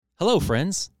Hello,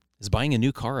 friends. Is buying a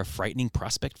new car a frightening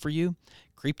prospect for you?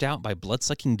 Creeped out by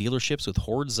blood-sucking dealerships with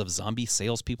hordes of zombie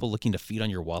salespeople looking to feed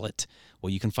on your wallet? Well,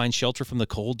 you can find shelter from the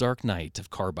cold, dark night of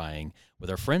car buying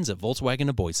with our friends at Volkswagen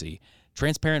of Boise.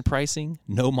 Transparent pricing,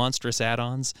 no monstrous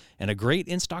add-ons, and a great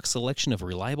in-stock selection of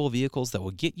reliable vehicles that will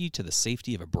get you to the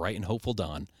safety of a bright and hopeful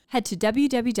dawn. Head to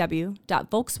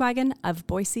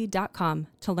www.volkswagenofboise.com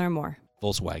to learn more.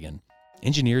 Volkswagen,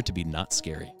 engineered to be not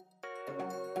scary.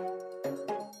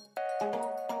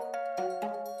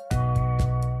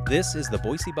 This is the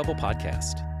Boise Bubble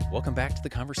Podcast. Welcome back to the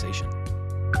conversation.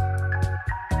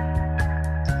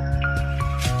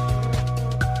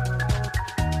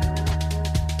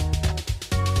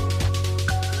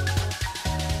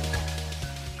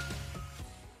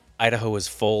 Idaho is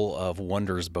full of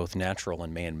wonders, both natural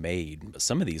and man-made.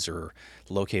 Some of these are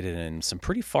located in some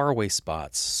pretty faraway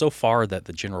spots, so far that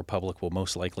the general public will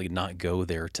most likely not go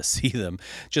there to see them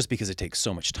just because it takes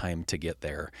so much time to get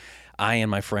there. I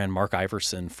and my friend Mark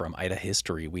Iverson from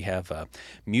Idahistory, we have a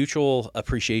mutual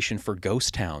appreciation for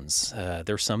ghost towns.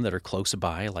 There's some that are close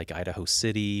by, like Idaho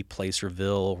City,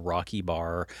 Placerville, Rocky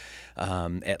Bar,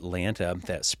 Atlanta,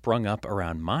 that sprung up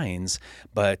around mines.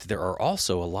 But there are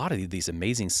also a lot of these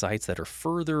amazing sites that are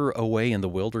further away in the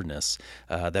wilderness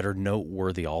that are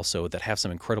noteworthy also, that have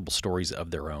some incredible stories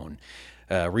of their own.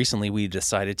 Recently, we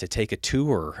decided to take a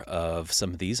tour of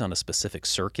some of these on a specific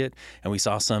circuit, and we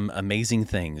saw some amazing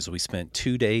things. We spent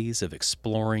 2 days of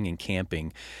exploring and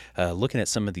camping, looking at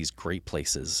some of these great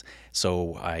places.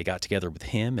 So I got together with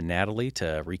him and Natalie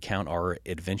to recount our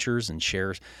adventures and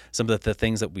share some of the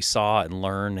things that we saw and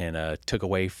learned and took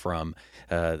away from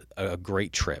a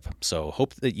great trip. So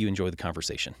hope that you enjoy the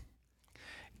conversation.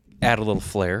 Add a little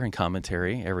flair and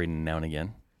commentary every now and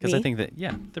again. Because I think that,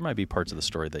 there might be parts of the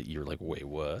story that you're like, wait,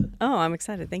 what? Oh, I'm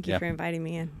excited. Thank you for inviting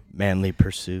me in. Manly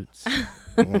pursuits.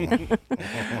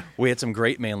 We had some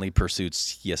great manly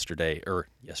pursuits yesterday.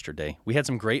 We had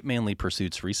some great manly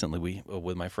pursuits recently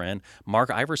with my friend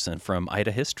Mark Iverson from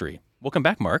Idahistory. Welcome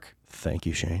back, Mark. Thank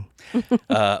you, Shane.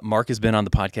 Mark has been on the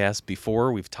podcast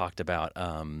before. We've talked about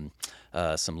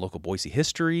some local Boise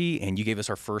history, and you gave us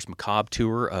our first macabre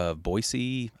tour of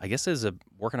Boise, I guess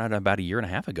working on it about a year and a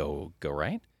half ago,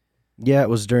 right? Yeah, it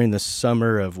was during the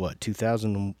summer of,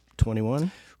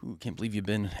 2021? Ooh, can't believe you've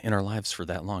been in our lives for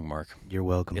that long, Mark. You're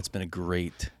welcome. It's been a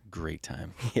great, great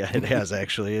time. Yeah, it has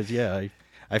actually.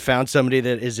 I found somebody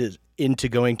that is as into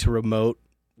going to remote,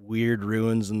 weird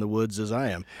ruins in the woods as I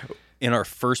am. In our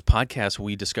first podcast,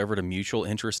 we discovered a mutual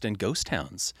interest in ghost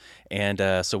towns. And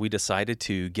so we decided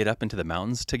to get up into the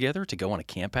mountains together to go on a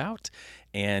camp out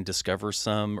and discover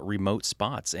some remote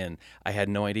spots. And I had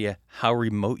no idea how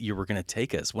remote you were going to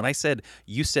take us. When I said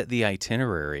you set the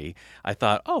itinerary, I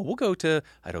thought, we'll go to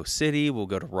Idaho City, we'll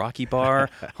go to Rocky Bar.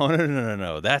 Oh,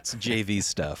 no. That's JV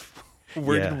stuff.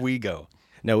 Where did we go?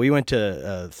 No, we went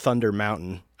to Thunder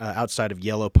Mountain outside of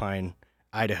Yellow Pine,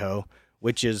 Idaho,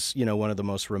 which is, one of the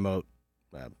most remote.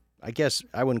 I guess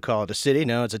I wouldn't call it a city.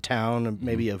 No, it's a town,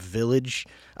 maybe a village,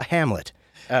 a hamlet.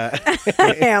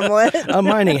 Hamlet. A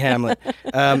mining hamlet.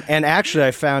 And actually,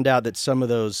 I found out that some of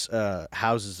those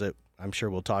houses that I'm sure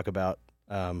we'll talk about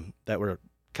that were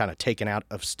kind of taken out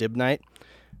of Stibnite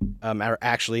are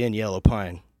actually in Yellow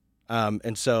Pine.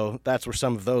 And so that's where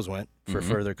some of those went for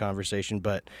further conversation.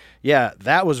 But, yeah,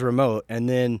 that was remote. And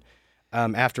then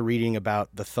after reading about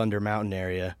the Thunder Mountain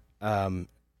area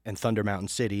and Thunder Mountain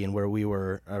City and where we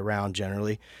were around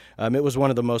generally, it was one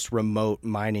of the most remote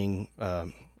mining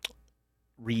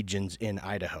regions in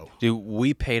Idaho. Dude,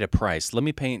 we paid a price. Let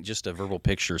me paint just a verbal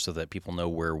picture so that people know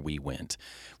where we went.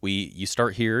 You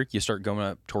start here, you start going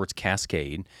up towards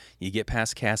Cascade, you get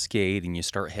past Cascade, and you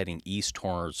start heading east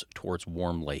towards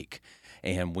Warm Lake.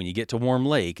 And when you get to Warm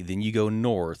Lake, then you go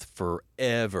north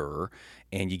forever,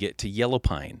 and you get to Yellow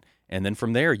Pine. And then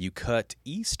from there, you cut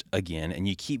east again, and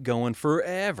you keep going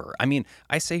forever. I mean,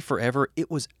 I say forever. It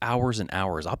was hours and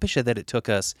hours. I'll bet you that it took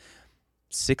us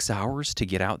 6 hours to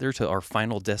get out there to our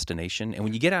final destination. And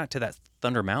when you get out to that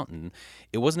Thunder Mountain,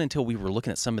 it wasn't until we were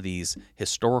looking at some of these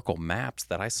historical maps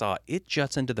that I saw it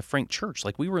juts into the Frank Church.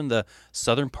 Like we were in the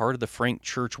southern part of the Frank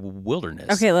Church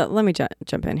wilderness. Okay, let me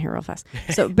jump in here real fast.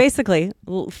 So basically,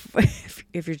 if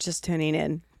you're just tuning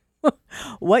in,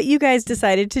 what you guys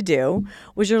decided to do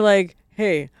was you're like,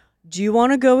 hey, do you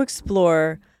want to go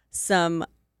explore some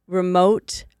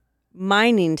remote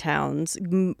mining towns,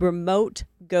 remote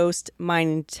ghost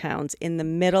mining towns in the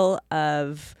middle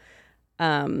of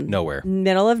nowhere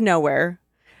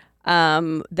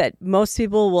that most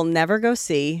people will never go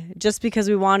see just because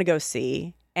we want to go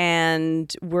see.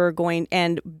 And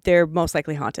they're most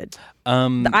likely haunted.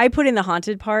 I put in the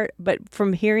haunted part, but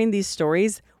from hearing these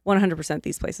stories, 100%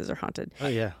 these places are haunted. Oh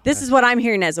yeah. This is what I'm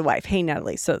hearing as a wife. Hey,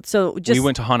 Natalie. So just we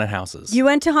went to haunted houses. you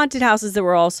went to haunted houses that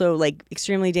were also like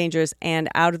extremely dangerous and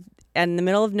in the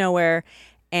middle of nowhere.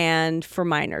 And for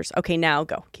minors. Okay, now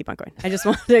go. Keep on going. I just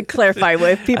wanted to clarify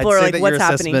if people I'd are say like, that what's your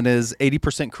happening? assessment is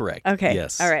 80% correct. Okay.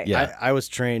 Yes. All right. Yeah. I was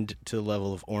trained to the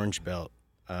level of orange belt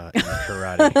in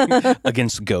karate.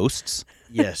 Against ghosts.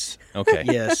 Yes. Okay.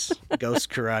 Yes. Ghost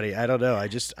karate. I don't know.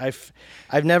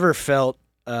 I've never felt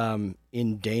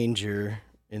in danger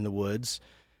in the woods.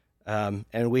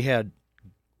 And we had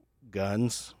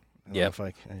guns. I don't know if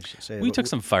I should say We that, took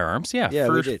some firearms, Yeah,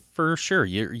 we did. for sure.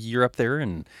 You're up there,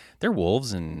 and there are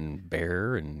wolves and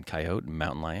bear and coyote and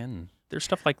mountain lion. There's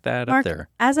stuff like that Mark, up there.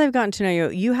 as I've gotten to know you,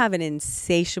 you have an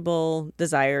insatiable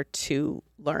desire to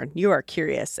learn. You are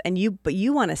curious, but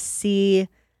you want to see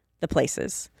the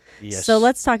places. Yes. So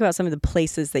let's talk about some of the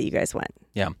places that you guys went.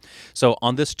 Yeah. So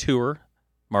on this tour,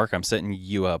 Mark, I'm setting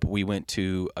you up. We went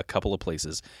to a couple of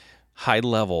places. High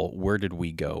level, where did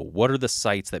we go? What are the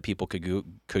sites that people could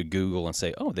Google and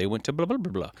say, oh, they went to blah, blah,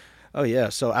 blah, blah? Oh, yeah.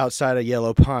 So outside of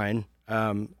Yellow Pine,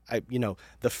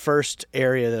 the first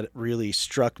area that really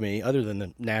struck me, other than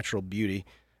the natural beauty,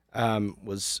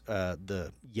 was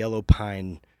the Yellow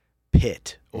Pine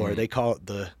Pit, or they call it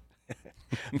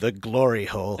the glory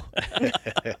hole.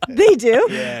 They do?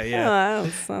 Yeah. Oh,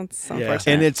 that's Yeah. unfortunate.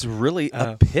 And it's really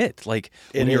a pit. Like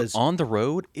when it you're is. on the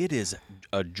road, it is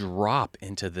a drop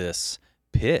into this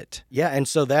pit. Yeah, and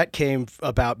so that came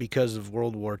about because of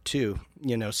World War II,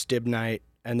 Stibnite,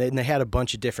 and then they had a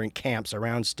bunch of different camps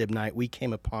around Stibnite. We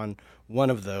came upon one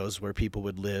of those where people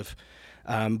would live.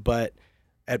 But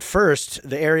at first,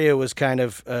 the area was kind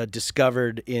of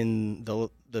discovered in the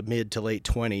mid to late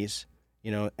 20s,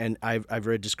 and I've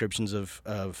read descriptions of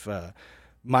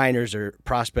miners or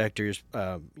prospectors,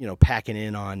 packing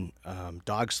in on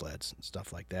dog sleds and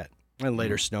stuff like that, and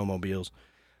later snowmobiles.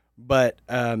 But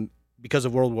because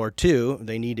of World War II,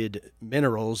 they needed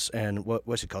minerals and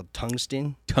what's it called?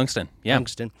 Tungsten, Yeah.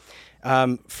 tungsten,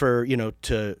 for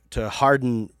to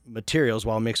harden materials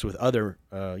while mixed with other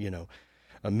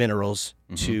minerals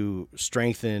to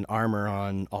strengthen armor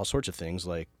on all sorts of things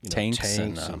like Tanks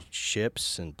and,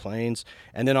 ships and planes,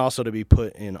 and then also to be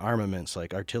put in armaments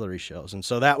like artillery shells. And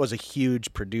so that was a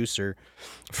huge producer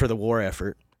for the war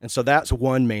effort. And so that's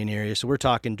one main area. So we're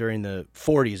talking during the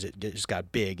 40s, it just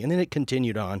got big. And then it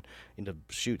continued on into,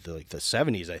 like the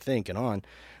 70s, I think, and on.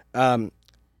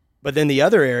 But then the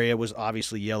other area was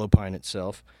obviously Yellow Pine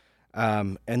itself.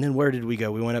 And then where did we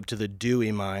go? We went up to the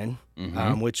Dewey Mine,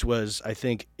 which was, I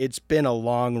think, it's been a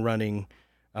long-running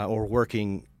or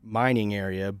working mining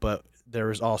area, but there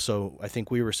was also, I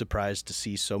think we were surprised to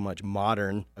see so much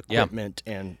modern equipment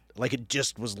and like it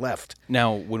just was left.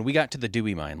 Now, when we got to the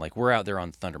Dewey Mine, like we're out there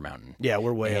on Thunder Mountain. Yeah,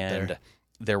 we're way up And there.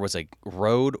 there was a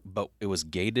road, but it was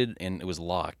gated and it was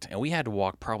locked. And we had to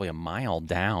walk probably a mile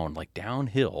down, like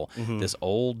downhill, this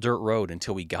old dirt road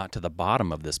until we got to the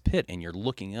bottom of this pit. And you're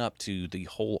looking up to the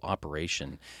whole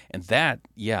operation. And that,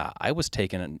 I was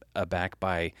taken aback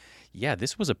by,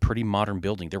 this was a pretty modern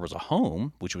building. There was a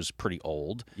home, which was pretty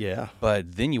old. Yeah.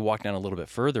 But then you walk down a little bit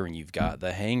further and you've got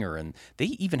the hangar. And they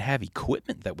even have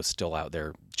equipment that was still out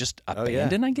there, just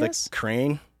abandoned, I guess. Like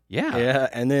crane. Yeah. Yeah,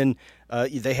 and then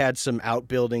they had some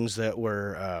outbuildings that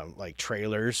were like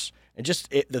trailers. And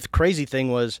the crazy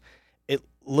thing was, it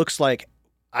looks like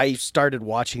I started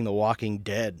watching The Walking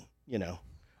Dead,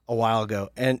 a while ago,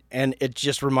 and it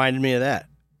just reminded me of that,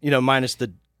 minus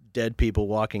the dead people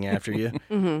walking after you.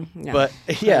 Yeah. But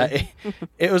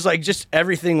it was like just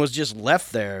everything was just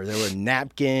left there. There were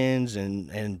napkins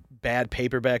and bad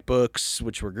paperback books,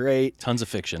 which were great. Tons of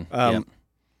fiction.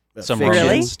 Some fiction.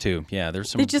 romance too. Yeah, there's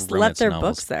some. They just romance left their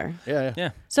novels. books there. Yeah.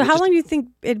 So It how just- long do you think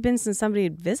it had been since somebody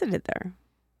had visited there?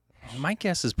 My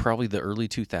guess is probably the early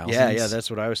 2000s. Yeah, that's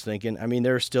what I was thinking. I mean,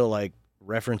 there are still like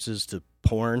references to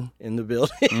porn in the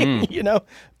building,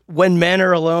 when men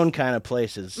are alone kind of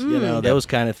places, those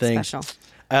kind of things.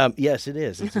 Special. Yes, it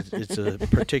is. It's a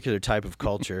particular type of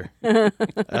culture,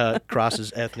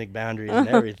 crosses ethnic boundaries and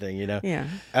everything, Yeah.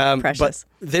 But Precious.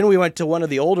 then we went to one of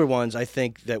the older ones. I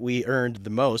think that we earned the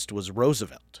most was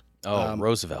Roosevelt. Oh,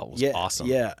 Roosevelt was awesome.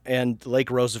 Yeah, and Lake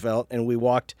Roosevelt, and we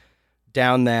walked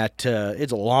down that.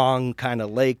 It's a long kind of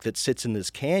lake that sits in this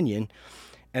canyon,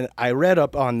 and I read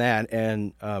up on that,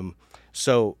 and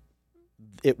so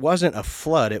it wasn't a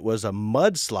flood; it was a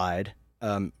mudslide.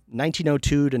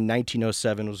 1902 to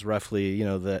 1907 was roughly,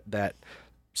 that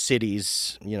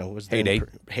city's, was then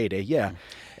heyday, yeah.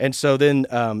 And so then,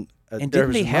 And there didn't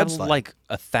was they a have mudslide. like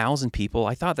 1,000 people?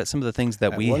 I thought that some of the things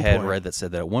that At we one had point. read that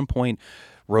said that at one point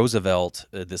Roosevelt,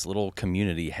 this little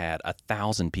community, had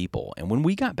 1,000 people. And when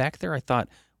we got back there, I thought,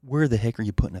 where the heck are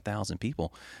you putting 1,000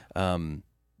 people?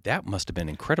 That must have been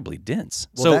incredibly dense.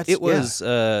 Well,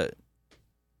 so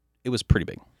it was pretty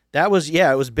big. That was,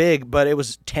 it was big, but it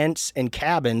was tents and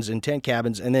cabins and tent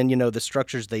cabins. And then, the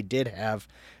structures they did have,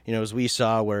 as we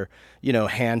saw, were,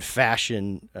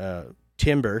 hand-fashioned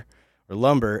timber or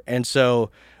lumber. And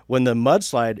so when the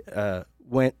mudslide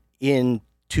went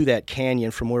into that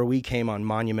canyon from where we came on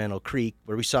Monumental Creek,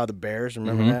 where we saw the bears,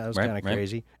 remember that? That was kind of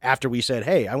crazy. After we said,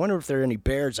 hey, I wonder if there are any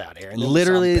bears out here. And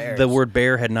literally, the word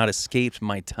bear had not escaped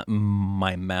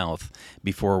my mouth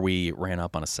before we ran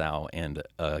up on a sow and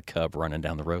a cub running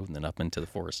down the road and then up into the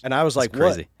forest. And I was like,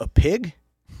 crazy. What, a pig?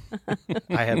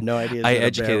 I have no idea. I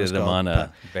educated him on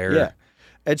a bear. Yeah.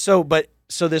 And so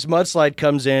this mudslide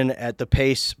comes in at the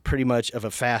pace pretty much of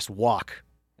a fast walk.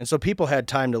 And so people had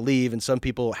time to leave, and some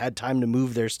people had time to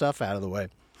move their stuff out of the way.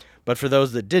 But for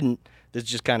those that didn't, this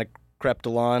just kind of crept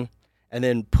along and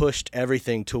then pushed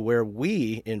everything to where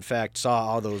we, in fact, saw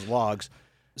all those logs.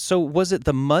 So was it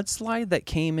the mudslide that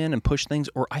came in and pushed things?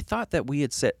 Or I thought that we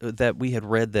had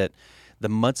read that the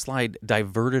mudslide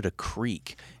diverted a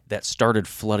creek that started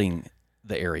flooding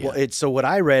the area. Well, so what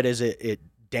I read is it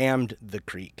dammed the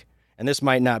creek. And this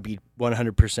might not be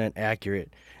 100%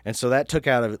 accurate. And so that took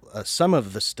out of some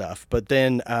of the stuff. But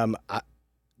then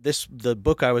the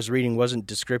book I was reading wasn't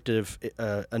descriptive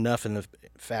enough in the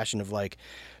fashion of like,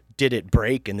 did it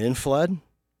break and then flood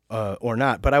or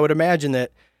not? But I would imagine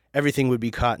that everything would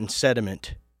be caught in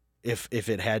sediment if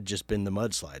it had just been the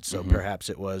mudslide. So perhaps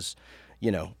it was,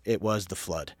 it was the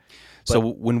flood. So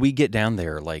when we get down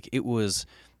there, like it was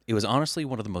honestly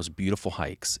one of the most beautiful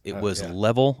hikes. It was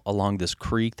level along this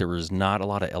creek. There was not a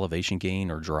lot of elevation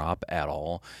gain or drop at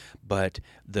all, but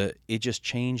it just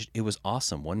changed. It was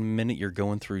awesome. One minute you're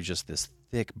going through just this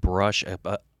thick brush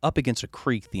up against a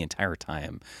creek the entire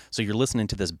time. So you're listening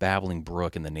to this babbling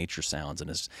brook and the nature sounds, and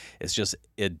it's just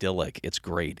idyllic. It's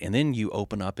great. And then you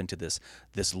open up into this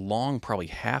long, probably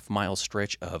half-mile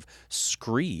stretch of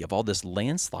scree, of all this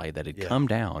landslide that had come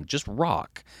down, just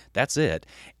rock. That's it.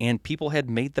 And people had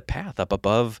made the path up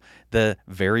above the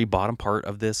very bottom part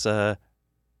of this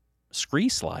scree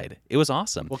slide. It was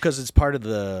awesome. Well, because it's part of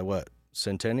the,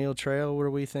 Centennial Trail,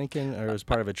 were we thinking? Or it was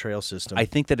part of a trail system? I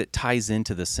think that it ties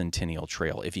into the Centennial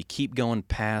Trail. If you keep going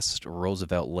past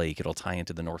Roosevelt Lake, it'll tie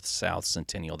into the north-south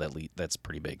Centennial. That's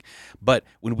pretty big. But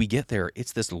when we get there,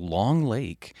 it's this long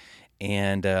lake,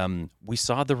 and we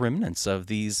saw the remnants of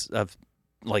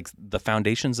like the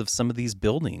foundations of some of these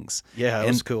buildings. Yeah, it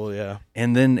was cool, yeah.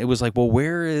 And then it was like, well,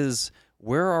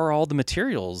 where are all the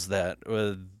materials that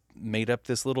made up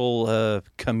this little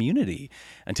community,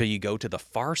 until you go to the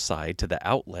far side, to the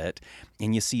outlet,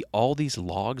 and you see all these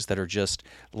logs that are just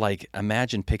like,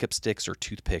 imagine pickup sticks or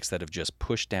toothpicks that have just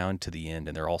pushed down to the end,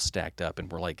 and they're all stacked up,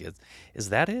 and we're like, is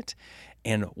that it?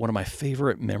 And one of my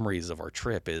favorite memories of our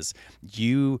trip is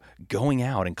you going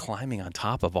out and climbing on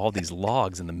top of all these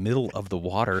logs in the middle of the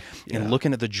water and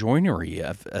looking at the joinery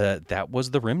of that was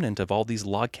the remnant of all these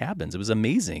log cabins. It was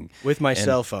amazing. With my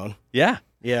cell phone. Yeah.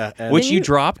 Yeah. Which you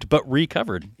dropped but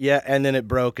recovered. Yeah, and then it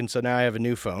broke, and so now I have a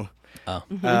new phone. Oh,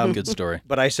 good story.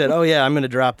 But I said, oh, yeah, I'm going to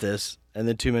drop this. And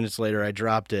then 2 minutes later, I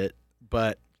dropped it.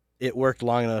 But it worked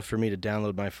long enough for me to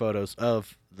download my photos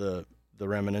of the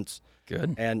remnants.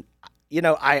 Good. And,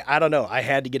 I don't know. I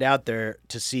had to get out there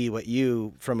to see what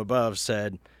you from above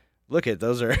said. Look at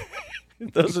those are...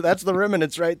 that's the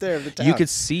remnants right there of the town. You could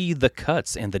see the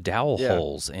cuts and the dowel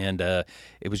holes, and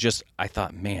it was just, I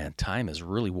thought, man, time has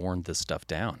really worn this stuff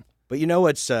down. But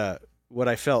what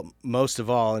I felt most of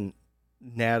all, and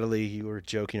Natalie, you were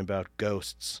joking about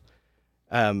ghosts,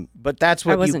 but that's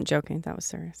what I wasn't joking. That was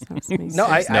serious. That was me. No,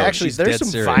 I actually, there's some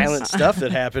serious. violent stuff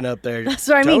that happened up there. That's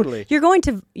what totally. I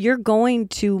mean. You're going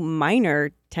to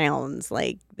minor towns.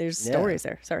 Like, there's stories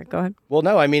there. Sorry, go ahead. Well,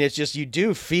 no, I mean, it's just you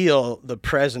do feel the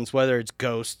presence, whether it's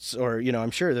ghosts or,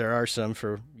 I'm sure there are some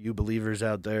for you believers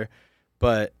out there,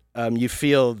 but you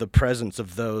feel the presence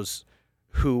of those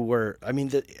who were,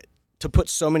 to put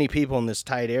so many people in this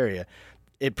tight area,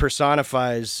 it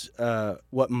personifies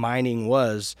what mining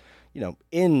was,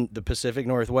 in the Pacific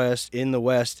Northwest, in the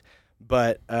West,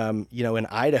 but, in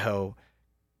Idaho,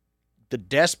 the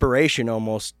desperation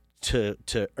almost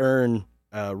to earn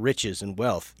riches and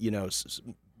wealth,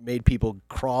 made people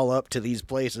crawl up to these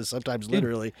places, sometimes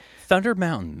literally. Thunder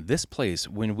Mountain, this place,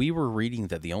 when we were reading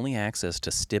that the only access to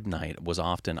Stibnite was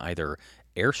often either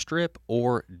airstrip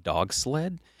or dog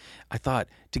sled, I thought,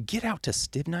 to get out to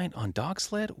Stibnite on dog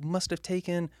sled must have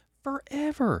taken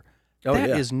forever.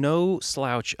 That is no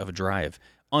slouch of a drive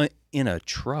in a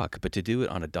truck, but to do it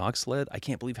on a dog sled, I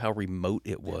can't believe how remote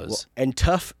it was. Well, and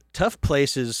tough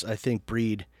places, I think,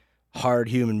 breed hard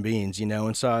human beings,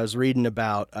 and so I was reading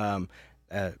about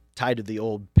tied to the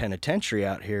old penitentiary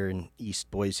out here in East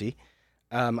Boise.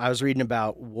 I was reading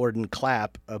about Warden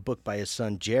Clapp, a book by his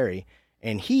son Jerry,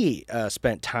 and he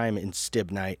spent time in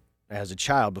Stibnite as a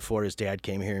child before his dad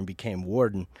came here and became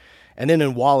warden, and then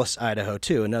in Wallace, Idaho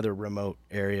too, another remote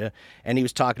area. And he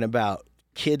was talking about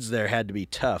kids there had to be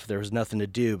tough. There was nothing to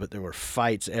do, but there were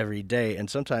fights every day, and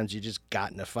sometimes you just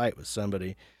got in a fight with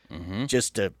somebody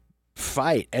just to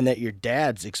fight, and that your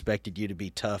dads expected you to be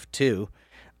tough too,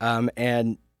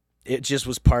 and it just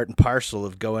was part and parcel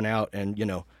of going out and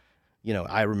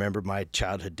I remember my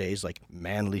childhood days like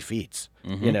manly feats,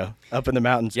 up in the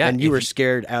mountains, and you were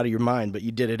scared out of your mind, but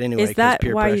you did it anyway. Is that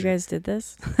peer why pressure. you guys did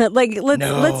this?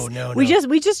 No.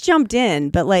 We just jumped in,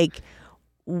 but like,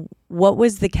 what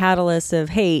was the catalyst of,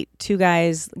 hey, two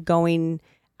guys going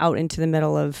out into the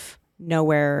middle of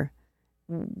nowhere?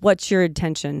 What's your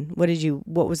intention? What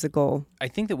was the goal? I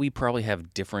think that we probably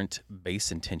have different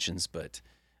base intentions, but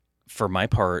for my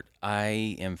part,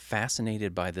 I am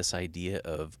fascinated by this idea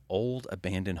of old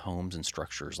abandoned homes and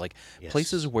structures, like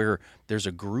places where there's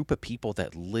a group of people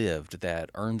that lived, that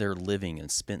earned their living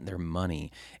and spent their money,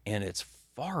 and it's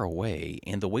far away,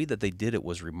 and the way that they did it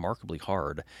was remarkably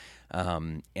hard.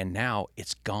 And now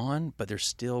it's gone, but there's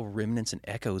still remnants and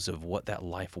echoes of what that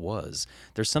life was.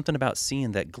 There's something about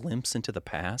seeing that glimpse into the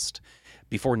past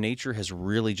before nature has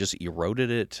really just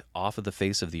eroded it off of the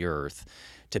face of the earth.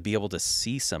 To be able to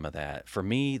see some of that, for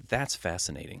me, that's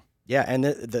fascinating. Yeah,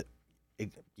 and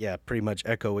pretty much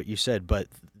echo what you said. But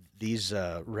these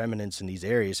remnants in these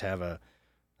areas have a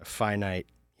finite,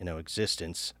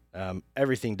 existence.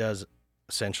 Everything does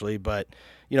essentially, but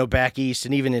back east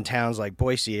and even in towns like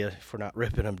Boise, if we're not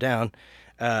ripping them down,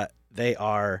 they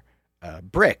are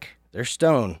brick. They're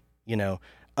stone.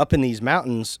 Up in these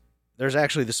mountains. There's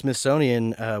actually the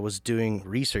Smithsonian was doing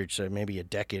research maybe a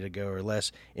decade ago or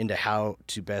less into how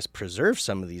to best preserve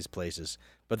some of these places,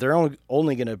 but they're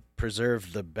only going to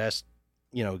preserve the best,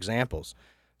 examples.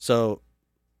 So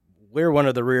we're one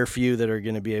of the rare few that are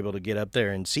going to be able to get up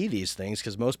there and see these things,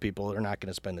 because most people are not going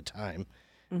to spend the time,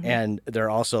 and they're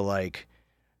also like,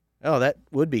 oh, that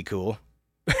would be cool,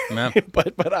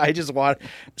 but I just want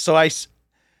so I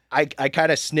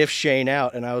kind of sniffed Shane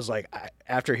out, and I was like,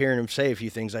 after hearing him say a few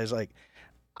things, I was like,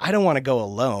 I don't want to go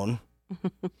alone.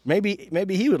 Maybe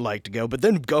he would like to go, but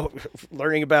then go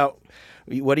learning about,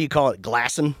 what do you call it,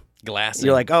 glassing? Glassing.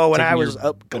 You're like, oh, when Taking I was your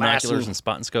up binoculars glassing. and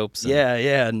spotting scopes.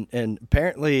 And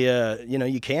apparently,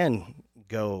 you can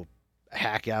go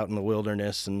hack out in the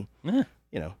wilderness and,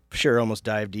 sure, almost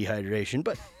die of dehydration,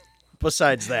 but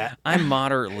besides that. I'm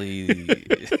moderately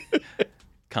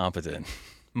competent.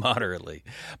 Moderately.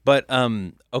 But,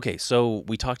 okay, so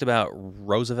we talked about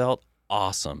Roosevelt.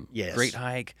 Awesome. Yes. Great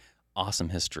hike. Awesome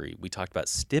history. We talked about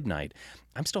Stibnite.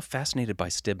 I'm still fascinated by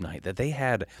Stibnite, that they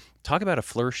had, talk about a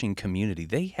flourishing community.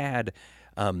 They had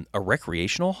a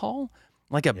recreational hall,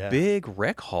 like a big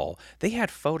rec hall. They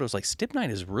had photos, like Stibnite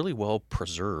is really well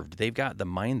preserved. They've got the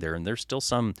mine there, and there's still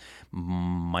some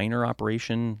minor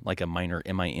operation, like a minor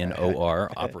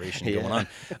MINOR operation going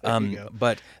on.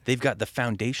 But they've got the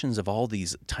foundations of all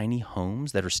these tiny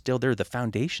homes that are still there. The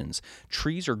foundations,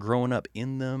 trees are growing up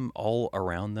in them, all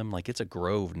around them. Like it's a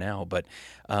grove now, but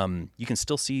you can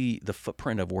still see the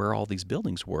footprint of where all these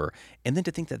buildings were. And then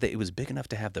to think that it was big enough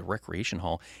to have the recreation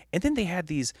hall. And then they had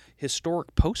these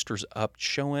historic posters up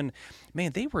showing,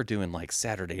 man, they were doing like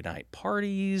Saturday night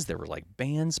parties. There were like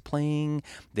bands playing.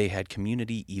 They had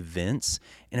community events.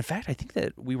 And in fact, I think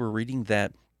that we were reading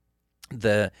that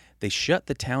they shut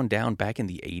the town down back in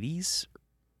the 80s.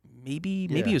 Maybe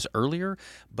it was earlier,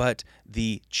 but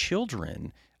the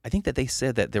children, I think that they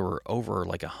said that there were over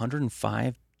like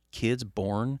 105 kids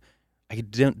born. I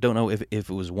don't know if it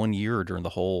was 1 year or during the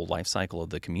whole life cycle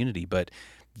of the community, but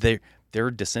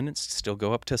their descendants still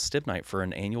go up to Stibnite for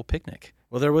an annual picnic.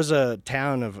 Well, there was a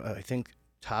town of, I think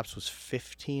tops was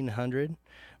 1,500,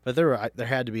 but there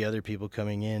had to be other people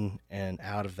coming in and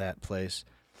out of that place.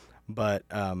 But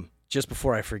just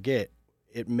before I forget,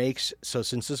 so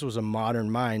since this was a modern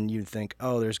mine, you'd think,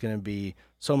 oh, there's going to be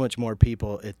so much more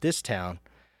people at this town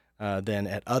than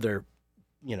at other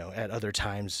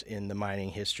times in the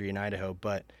mining history in Idaho.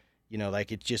 But,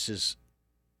 like it just is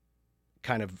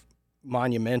kind of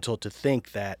monumental to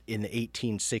think that in the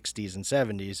 1860s and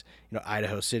 70s,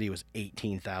 Idaho City was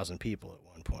 18,000 people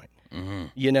at one point.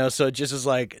 Mm-hmm. So it just is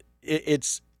like,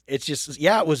 it's just,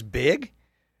 it was big,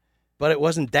 but it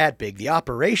wasn't that big. The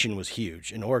operation was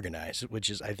huge and organized, which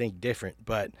is, I think, different.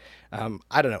 But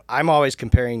I don't know. I'm always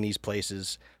comparing these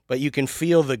places, but you can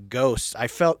feel the ghosts. I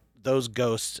felt those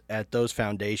ghosts at those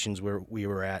foundations where we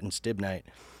were at in Stibnite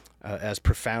as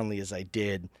profoundly as I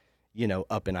did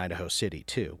up in Idaho City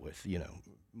too, with,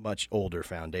 much older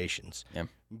foundations. Yeah.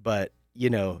 But,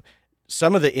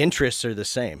 some of the interests are the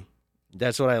same.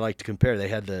 That's what I like to compare. They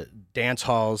had the dance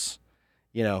halls,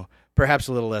 perhaps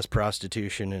a little less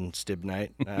prostitution in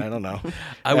Stibnite. I don't know.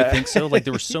 I would think so. Like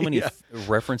there were so many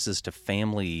references to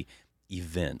family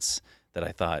events that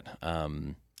I thought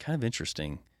kind of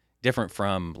interesting, different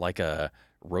from like a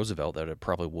Roosevelt that it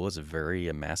probably was a very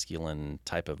masculine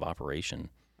type of operation.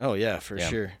 Oh yeah, for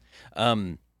sure.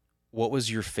 What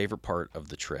was your favorite part of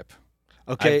the trip?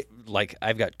 Okay,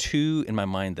 I've got two in my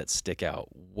mind that stick out.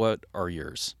 What are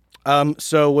yours?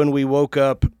 So when we woke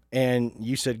up and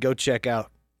you said go check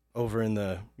out over in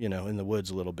the in the woods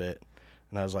a little bit,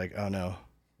 and I was like, oh no,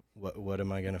 what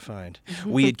am I gonna find?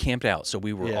 We had camped out, so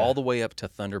we were Yeah. all the way up to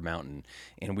Thunder Mountain,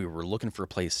 and we were looking for a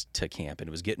place to camp. And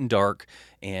it was getting dark,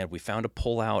 and we found a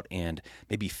pullout, and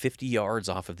maybe 50 yards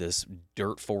off of this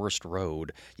dirt forest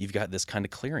road, you've got this kind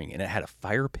of clearing, and it had a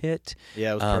fire pit.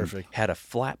 Yeah, it was perfect. Had a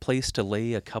flat place to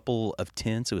lay a couple of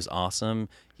tents. It was awesome.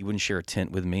 He wouldn't share a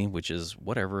tent with me, which is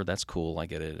whatever. That's cool. I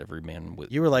get it. Every man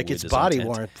with You were like, with it's his own body tent.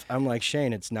 warmth. I'm like,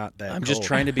 Shane, it's not that. I'm just cold.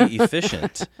 trying to be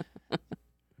efficient.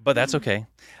 But that's okay.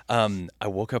 I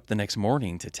woke up the next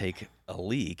morning to take a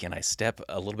leak, and I step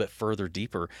a little bit further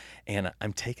deeper, and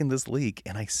I'm taking this leak,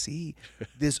 and I see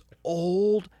this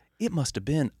old, it must have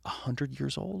been 100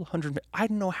 years old, 100. I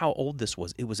don't know how old this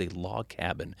was. It was a log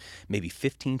cabin, maybe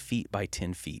 15 feet by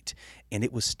 10 feet, and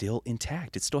it was still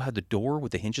intact. It still had the door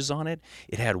with the hinges on it.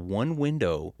 It had one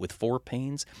window with 4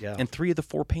 panes, Yeah. and 3 of the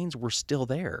 4 panes were still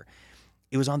there.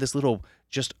 It was on this little,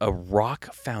 just a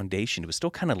rock foundation. It was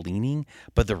still kind of leaning,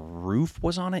 but the roof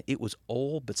was on it. It was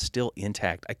old, but still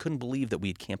intact. I couldn't believe that we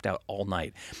had camped out all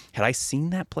night. Had I seen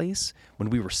that place when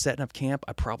we were setting up camp,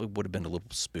 I probably would have been a little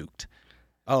spooked.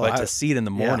 Oh, But to see it in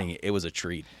the morning, it was a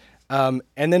treat. And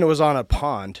then it was on a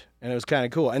pond, and it was kind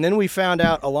of cool. And then we found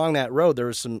out along that road there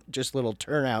was some just little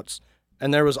turnouts,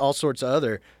 and there was all sorts of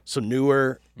other, some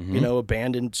newer,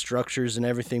 abandoned structures and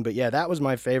everything. But yeah, that was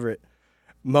my favorite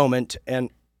moment. And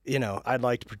I'd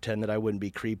like to pretend that I wouldn't be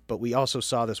creeped, but we also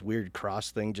saw this weird cross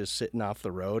thing just sitting off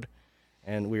the road,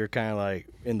 and we were kind of like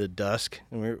in the dusk,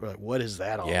 and we were like, what is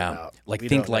that all about? Like We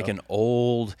think don't like know. an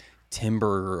old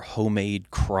timber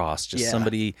homemade cross, just Yeah.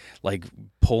 somebody like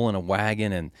pulling a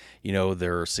wagon, and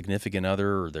their significant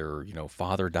other or their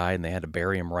father died, and they had to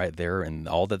bury him right there, and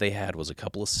all that they had was a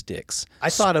couple of sticks. I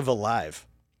thought of Alive,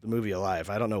 the movie Alive.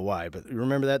 I don't know why, but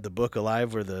remember that, the book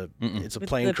Alive, where it's a With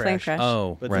plane the plane crash. crash.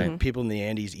 Oh, But right. the people in the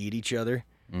Andes eat each other.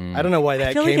 I don't know why that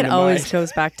I feel came like it to always mind.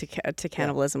 goes back to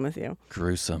cannibalism with you.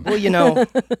 Gruesome. Well,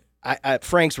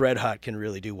 Frank's Red Hot can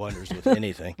really do wonders with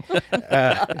anything.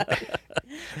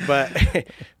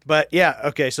 But yeah,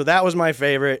 okay. So that was my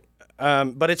favorite.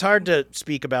 But it's hard to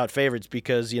speak about favorites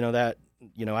because I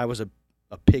was a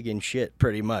pig in shit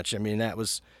pretty much. I mean, that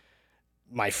was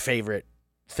my favorite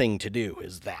thing to do.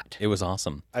 Is that It was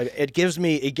awesome. it gives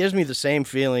me the same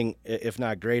feeling, if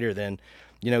not greater, than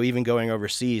even going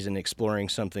overseas and exploring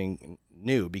something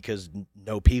new because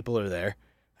no people are there.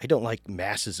 I don't like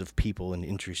masses of people in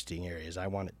interesting areas. I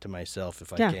want it to myself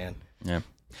if I can. Yeah.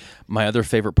 My other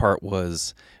favorite part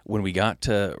was when we got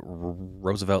to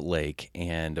Roosevelt Lake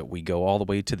and we go all the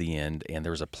way to the end, and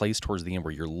there's a place towards the end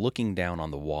where you're looking down on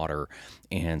the water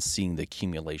and seeing the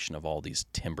accumulation of all these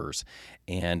timbers.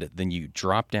 And then you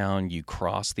drop down, you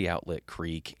cross the outlet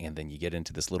creek, and then you get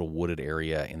into this little wooded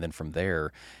area. And then from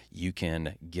there, you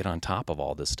can get on top of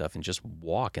all this stuff and just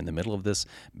walk in the middle of this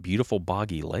beautiful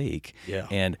boggy lake. Yeah.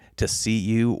 And to see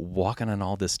you walking on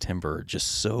all this timber, just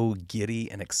so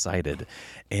giddy and excited,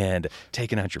 and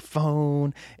taking out your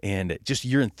phone, and just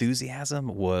your enthusiasm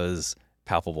was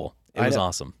palpable. It was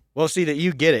awesome. Well, see that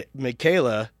you get it,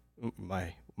 Michaela,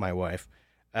 my wife.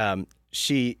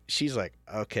 She's like,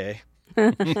 okay.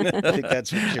 I think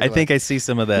that's what you're I think I see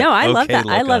some of that. No, I love okay that.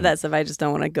 I look love on- that stuff. I just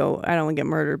don't want to go. I don't want to get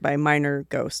murdered by minor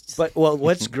ghosts. But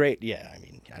what's great? Yeah, I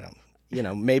mean, I don't.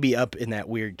 Maybe up in that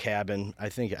weird cabin. I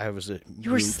think I was you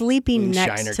were sleeping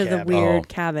next moonshiner to the cabin. weird Oh.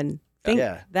 cabin.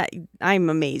 Yeah. That I'm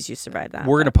amazed you survived that.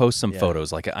 We're gonna post some Yeah.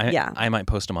 photos. Like Yeah. I might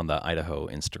post them on the Idaho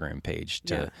Instagram page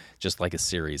to Yeah. just like a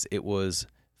series. It was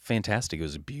fantastic. It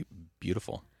was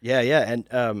beautiful. Yeah,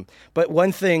 and but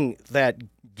one thing that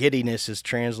giddiness is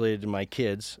translated to my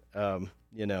kids.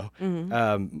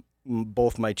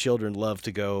 Both my children love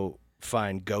to go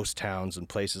find ghost towns and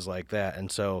places like that,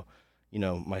 and so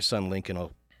my son Lincoln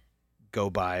will go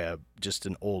by just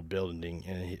an old building,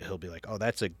 and he'll be like, "Oh,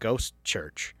 that's a ghost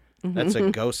church. That's a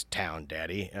ghost town,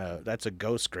 Daddy. That's a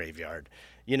ghost graveyard."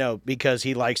 Because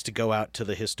he likes to go out to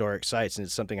the historic sites, and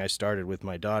it's something I started with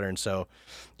my daughter, and so,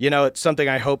 it's something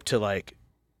I hope to like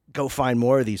go find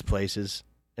more of these places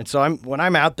And so when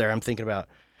I'm out there, I'm thinking about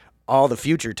all the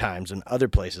future times and other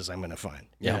places I'm going to find.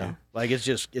 You know? Like it's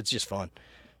just fun.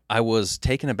 I was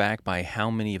taken aback by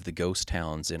how many of the ghost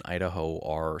towns in Idaho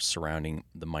are surrounding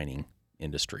the mining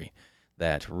industry.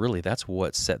 That really, that's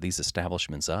what set these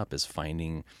establishments up, is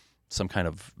finding some kind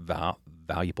of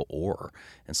valuable ore.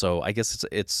 And so I guess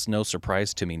it's no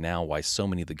surprise to me now why so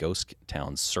many of the ghost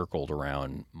towns circled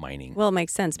around mining. Well, it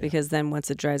makes sense because then once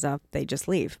it dries up, they just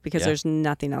leave because there's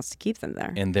nothing else to keep them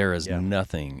there. And there is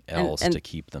nothing else to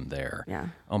keep them there. Yeah.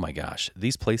 Oh my gosh.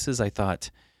 These places, I thought,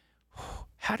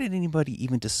 how did anybody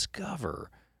even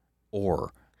discover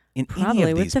ore in Probably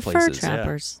any of with these the places? fur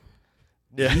trappers.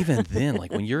 Yeah. Even then,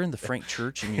 like when you're in the Frank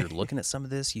Church and you're looking at some of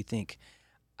this, you think,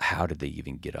 how did they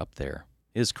even get up there?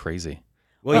 It was crazy.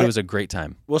 Well, it was a great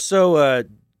time. Well, so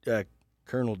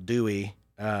Colonel Dewey,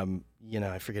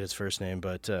 I forget his first name,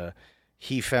 but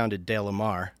he founded De La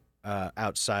Mar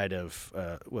outside of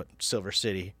Silver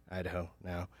City, Idaho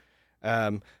now.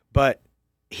 But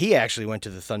he actually went to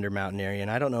the Thunder Mountain area, and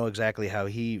I don't know exactly how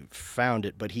he found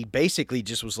it, but he basically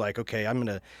just was like, okay,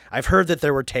 I've heard that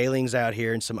there were tailings out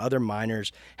here, and some other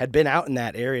miners had been out in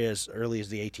that area as early as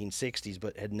the 1860s,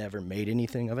 but had never made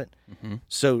anything of it. Mm-hmm.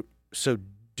 So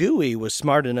Dewey was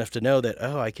smart enough to know that,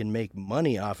 I can make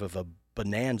money off of a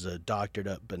bonanza, doctored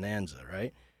up bonanza,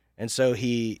 right? And so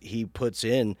he puts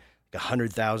in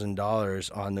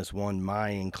 $100,000 on this one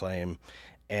mining claim,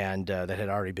 and that had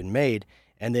already been made.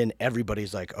 And then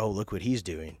everybody's like, oh, look what he's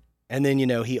doing. And then,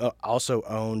 he also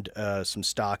owned some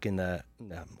stock in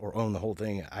or owned the whole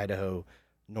thing, Idaho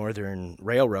Northern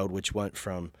Railroad, which went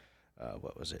from,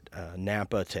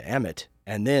 Nampa to Emmett.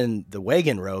 And then the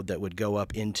wagon road that would go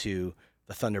up into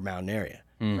the Thunder Mountain area,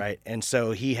 right? And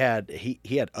so he had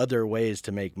other ways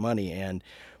to make money.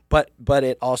 But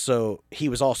he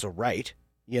was also right.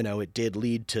 It did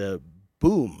lead to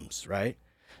booms, right?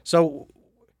 So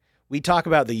we talk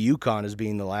about the Yukon as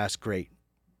being the last great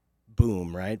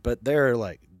boom, right? But there are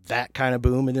like that kind of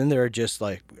boom, and then there are just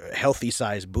like healthy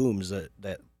sized booms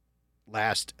that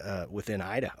last within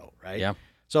Idaho, right? Yeah.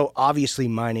 So obviously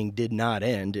mining did not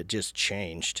end; it just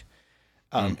changed,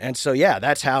 and so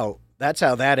that's how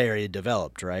that area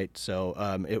developed, right?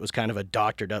 So it was kind of a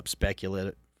doctored up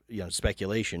speculation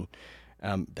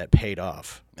that paid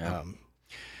off. Yeah.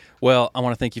 Well, I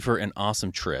want to thank you for an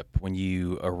awesome trip. When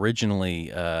you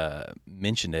originally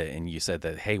mentioned it and you said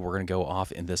that, hey, we're going to go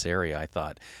off in this area, I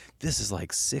thought, this is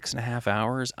like 6.5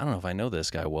 hours. I don't know if I know this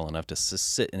guy well enough to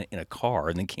sit in a car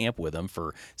and then camp with him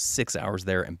for 6 hours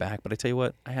there and back. But I tell you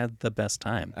what, I had the best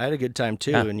time. I had a good time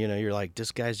too. And, you're like,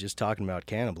 this guy's just talking about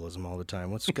cannibalism all the time.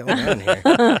 What's going on here?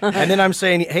 And then I'm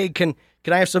saying, hey, can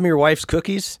I have some of your wife's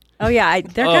cookies? Oh, yeah.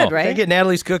 They're good, right? Can I get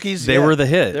Natalie's cookies? They were the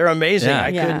hit. They're amazing. Yeah.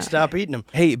 I couldn't stop eating them.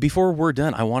 Hey, before we're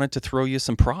done, I wanted to throw you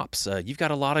some props. You've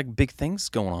got a lot of big things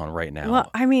going on right now.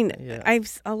 Well, I mean,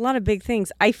 I've a lot of big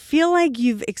things. I feel like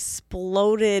you've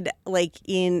exploded like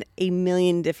in a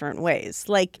million different ways.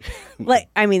 Like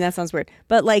I mean, that sounds weird,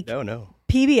 but like No.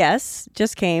 PBS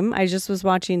just came. I just was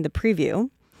watching the preview.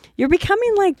 You're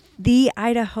becoming like the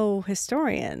Idaho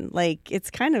historian. Like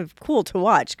it's kind of cool to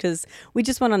watch because we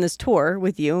just went on this tour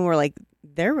with you and we're like,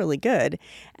 they're really good.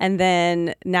 And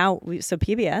then now, so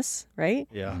PBS, right?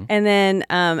 Yeah. And then,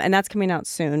 and that's coming out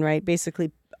soon, right?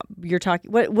 Basically, you're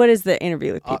talking, what is the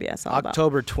interview with PBS all about?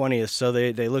 October 20th. So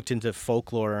they looked into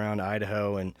folklore around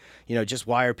Idaho and, just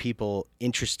why are people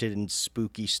interested in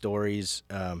spooky stories,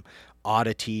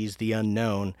 oddities, the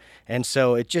unknown. And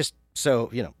so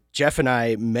Jeff and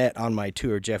I met on my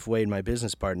tour, Jeff Wade, my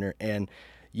business partner, and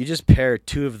you just pair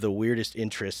two of the weirdest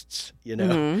interests,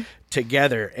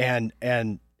 together.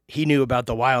 And he knew about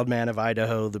the wild man of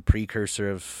Idaho, the precursor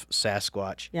of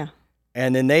Sasquatch. Yeah.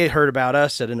 And then they heard about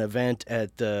us at an event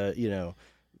at the,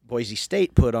 Boise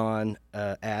State put on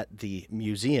at the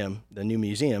museum, the new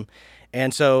museum.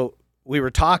 And so we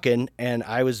were talking, and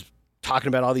I was talking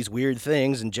about all these weird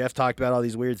things, and Jeff talked about all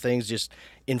these weird things just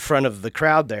in front of the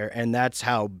crowd there. And that's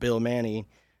how Bill Manny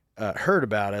heard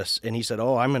about us, and he said,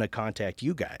 oh, I'm going to contact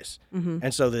you guys. Mm-hmm.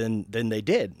 And so then they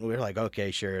did. We were like,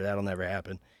 okay, sure, that'll never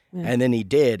happen. Yeah. And then he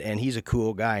did, and he's a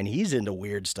cool guy, and he's into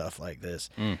weird stuff like this.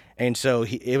 And so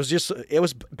it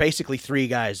was basically three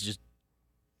guys just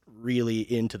really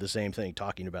into the same thing,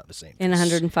 talking about the same thing. In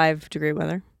 105-degree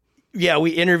weather? Yeah,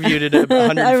 we interviewed it at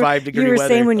 105-degree weather. You were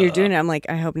saying when you're doing it, I'm like,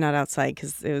 I hope not outside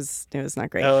because it was not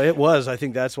great. Oh, it was. I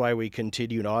think that's why we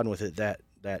continued on with it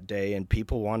that day, and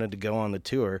people wanted to go on the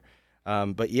tour.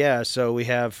 But yeah, so we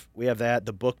have that.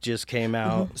 The book just came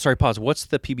out. Mm-hmm. Sorry, pause. What's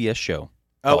the PBS show?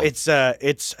 Oh, it's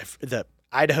the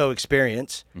Idaho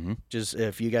Experience, which is,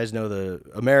 if you guys know the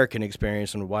American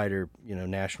experience and wider,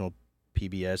 national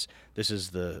PBS. This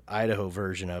is the Idaho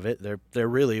version of it. They're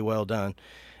really well done,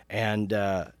 and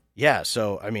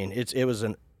so I mean, it was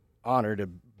an honor to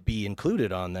be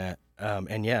included on that.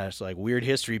 And yeah, it's like weird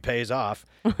history pays off,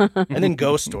 and then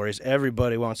ghost stories.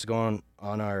 Everybody wants to go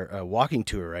on our walking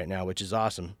tour right now, which is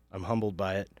awesome. I'm humbled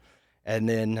by it. And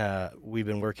then we've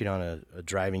been working on a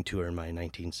driving tour in my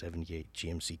 1978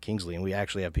 GMC Kingsley, and we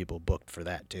actually have people booked for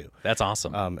that too. That's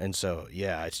awesome. And so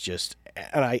yeah, it's just,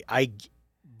 and I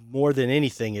more than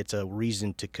anything, it's a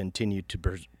reason to continue to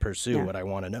pursue what I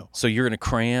want to know. So you're going to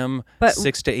cram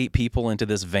 6 to 8 people into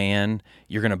this van.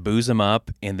 You're going to booze them up,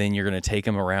 and then you're going to take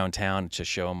them around town to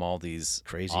show them all these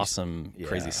crazy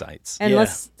sights.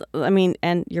 And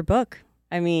and your book.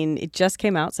 I mean, it just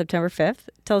came out September 5th.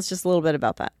 Tell us just a little bit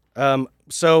about that.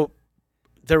 So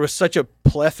there was such a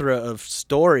plethora of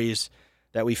stories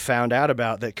that we found out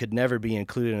about that could never be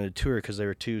included in a tour because they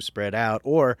were too spread out,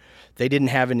 or they didn't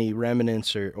have any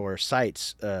remnants or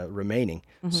sites remaining.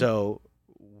 Mm-hmm. So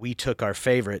we took our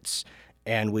favorites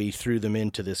and we threw them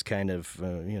into this kind of,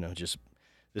 just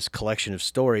this collection of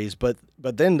stories. But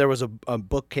then there was a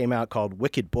book came out called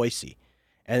Wicked Boise.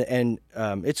 And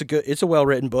it's a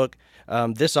well-written book.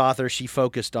 This author, she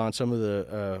focused on some of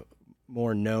the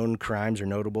more known crimes or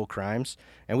notable crimes,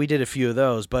 and we did a few of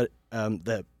those. But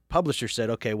the publisher said,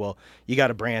 "Okay, well, you got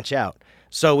to branch out."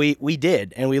 So we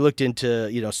did, and we looked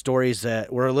into stories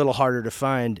that were a little harder to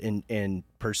find and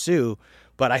pursue.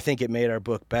 But I think it made our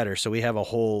book better. So we have a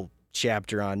whole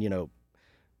chapter on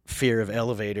fear of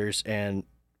elevators and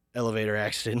elevator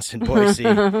accidents in Boise,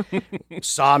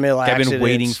 sawmill accidents. I've been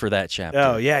waiting for that chapter.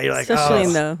 Oh yeah, you're like, especially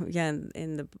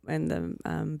in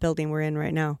the building we're in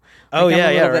right now. Oh like, yeah,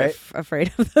 I'm a little right. bit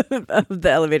afraid of the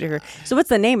elevator here. So what's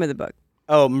the name of the book?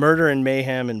 Oh, Murder and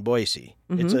Mayhem in Boise.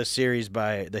 Mm-hmm. It's a series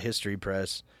by the History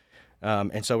Press,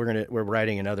 and so we're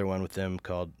writing another one with them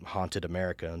called Haunted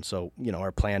America. And so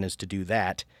our plan is to do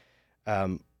that,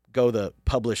 go the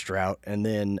published route, and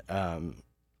then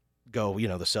go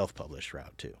the self-published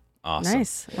route too. Awesome.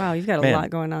 Nice. Wow, you've got a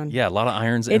lot going on. Yeah, a lot of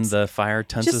irons in the fire,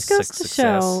 tons of success. Just goes to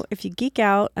show, if you geek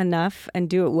out enough and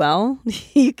do it well,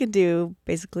 you could do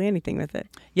basically anything with it.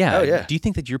 Yeah. Oh, yeah. Do you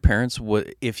think that your parents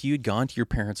would, if you'd gone to your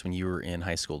parents when you were in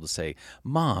high school to say,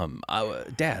 Mom,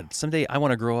 Dad, someday I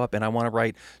want to grow up and I want to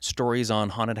write stories on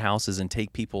haunted houses and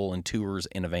take people on tours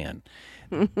in a van,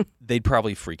 they'd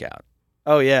probably freak out.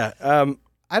 Oh, yeah.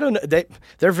 I don't know.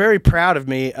 They're very proud of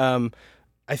me.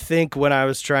 I think when I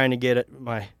was trying to get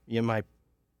my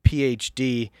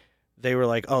PhD, they were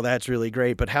like, "Oh, that's really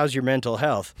great, but how's your mental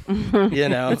health?"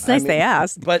 It's nice they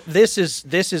asked. But this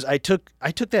is I took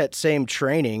that same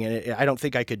training, and I don't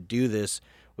think I could do this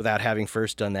without having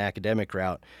first done the academic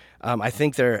route. I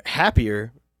think they're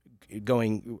happier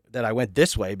that I went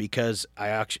this way because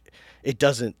it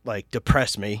doesn't like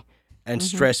depress me and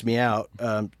stress me out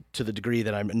to the degree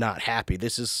that I'm not happy.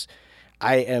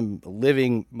 I am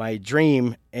living my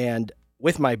dream and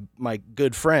with my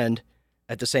good friend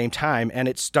at the same time, and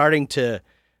it's starting to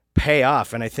pay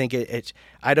off. And I think it's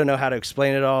I don't know how to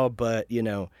explain it all, but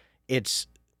it's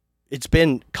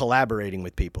been collaborating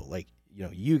with people like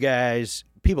you guys,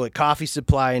 people at Coffee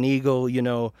Supply and Eagle,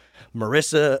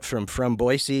 Marissa from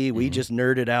Boise. Mm-hmm. We just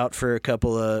nerded out for a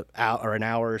couple of an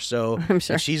hour or so. I'm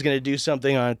sure. And she's gonna do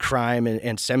something on crime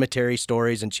and cemetery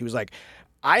stories, and she was like,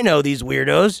 "I know these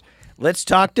weirdos. Let's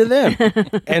talk to them."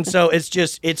 And so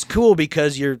it's cool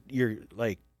because you're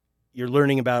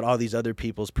learning about all these other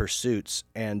people's pursuits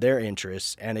and their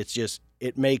interests, and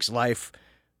it makes life,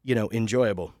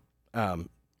 enjoyable.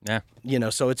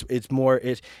 So it's more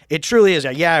it truly is.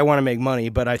 Yeah, I want to make money,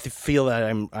 but I feel that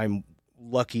I'm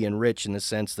lucky and rich in the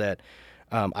sense that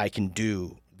I can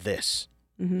do this.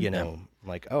 Mm-hmm.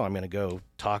 Like, oh, I'm gonna go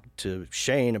talk to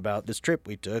Shane about this trip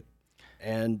we took,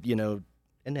 and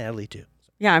and Natalie too.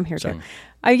 Yeah, I'm here too.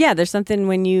 Yeah, there's something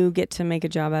when you get to make a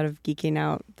job out of geeking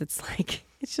out that's like,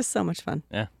 it's just so much fun.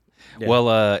 Yeah.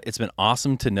 Well, it's been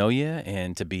awesome to know you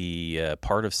and to be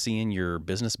part of seeing your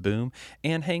business boom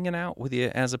and hanging out with you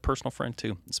as a personal friend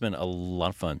too. It's been a lot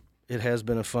of fun. It has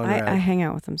been a fun ride. I hang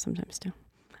out with him sometimes too.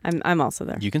 I'm also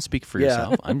there. You can speak for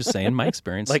yourself. I'm just saying my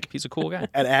experience. Like, he's a cool guy.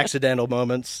 At accidental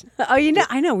moments. Oh, I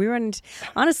know. We run into,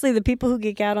 honestly, the people who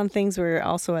geek out on things were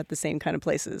also at the same kind of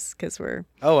places because we're.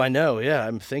 Oh, I know. Yeah,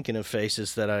 I'm thinking of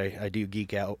faces that I do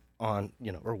geek out on,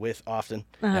 or with often.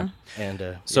 Uh-huh. Yeah.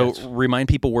 And so remind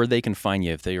people where they can find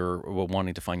you if they are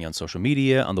wanting to find you on social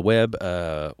media, on the web.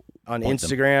 On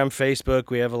Instagram, Facebook,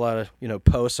 we have a lot of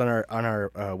posts on our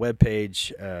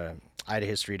webpage,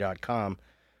 Idahistory.com.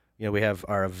 We have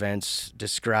our events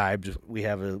described. We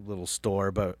have a little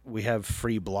store, but we have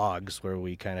free blogs where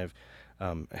we kind of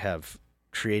have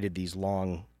created these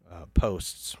long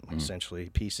posts, essentially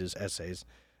pieces, essays.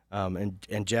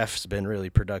 And Jeff's been really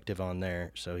productive on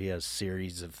there, so he has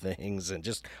series of things and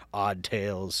just odd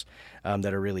tales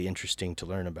that are really interesting to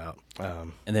learn about.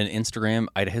 And then Instagram,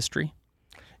 Idahistory?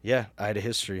 Yeah,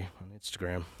 Idahistory on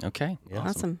Instagram. Okay. Yeah.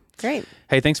 Awesome. Great.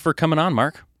 Hey, thanks for coming on,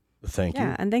 Mark. Thank you.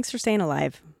 Yeah, and thanks for staying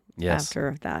alive Yes.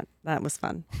 after that. That was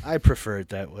fun. I prefer it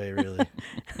that way, really.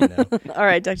 You know. All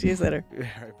right, talk to you later. All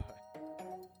right, bye.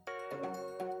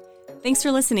 Thanks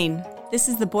for listening. This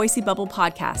is the Boise Bubble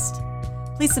Podcast.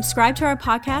 Please subscribe to our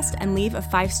podcast and leave a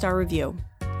 5-star review.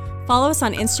 Follow us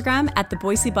on Instagram at the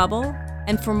Boise Bubble,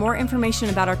 and for more information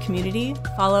about our community,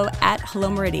 follow at Hello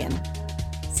Meridian.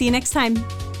 See you next time.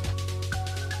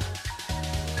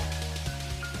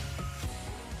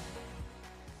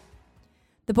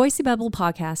 The Boise Bubble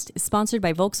Podcast is sponsored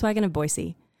by Volkswagen of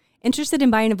Boise. Interested in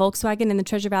buying a Volkswagen in the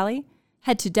Treasure Valley?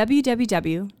 Head to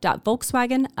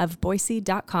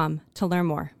www.volkswagenofboise.com to learn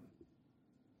more.